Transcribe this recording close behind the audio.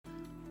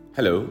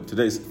Hello,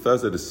 today is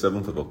Thursday, the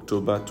 7th of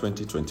October,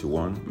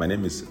 2021. My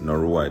name is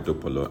Norua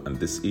Edopolo, and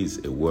this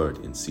is A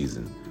Word in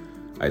Season.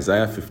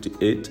 Isaiah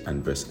 58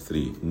 and verse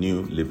 3,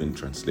 New Living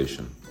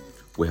Translation.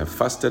 We have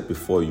fasted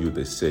before you,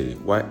 they say.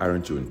 Why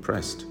aren't you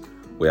impressed?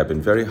 We have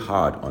been very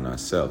hard on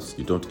ourselves.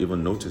 You don't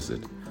even notice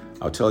it.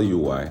 I'll tell you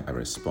why, I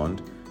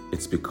respond.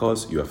 It's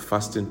because you are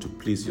fasting to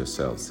please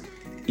yourselves.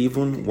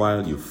 Even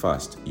while you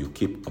fast, you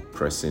keep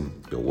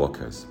oppressing your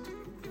workers.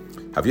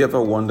 Have you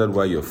ever wondered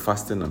why your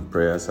fasting and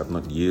prayers have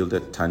not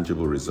yielded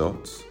tangible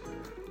results?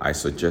 I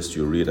suggest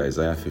you read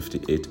Isaiah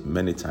 58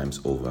 many times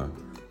over,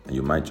 and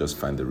you might just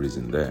find the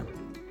reason there.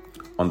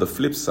 On the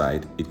flip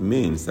side, it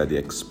means that they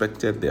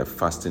expected their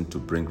fasting to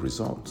bring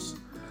results.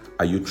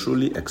 Are you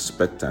truly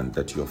expectant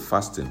that your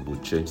fasting will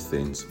change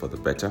things for the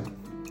better?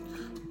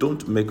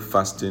 Don't make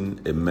fasting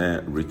a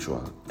mere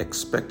ritual.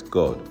 Expect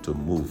God to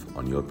move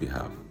on your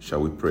behalf.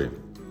 Shall we pray?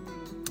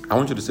 I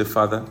want you to say,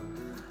 Father,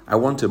 I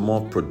want a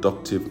more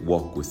productive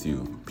walk with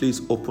you.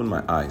 Please open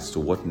my eyes to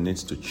what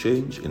needs to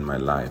change in my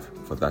life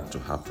for that to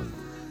happen.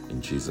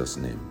 In Jesus'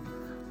 name.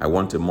 I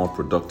want a more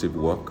productive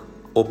walk.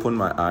 Open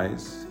my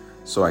eyes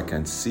so I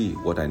can see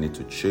what I need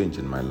to change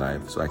in my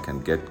life so I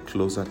can get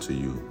closer to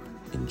you.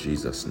 In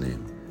Jesus'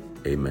 name.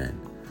 Amen.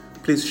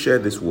 Please share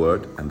this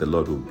word and the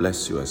Lord will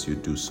bless you as you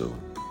do so.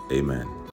 Amen.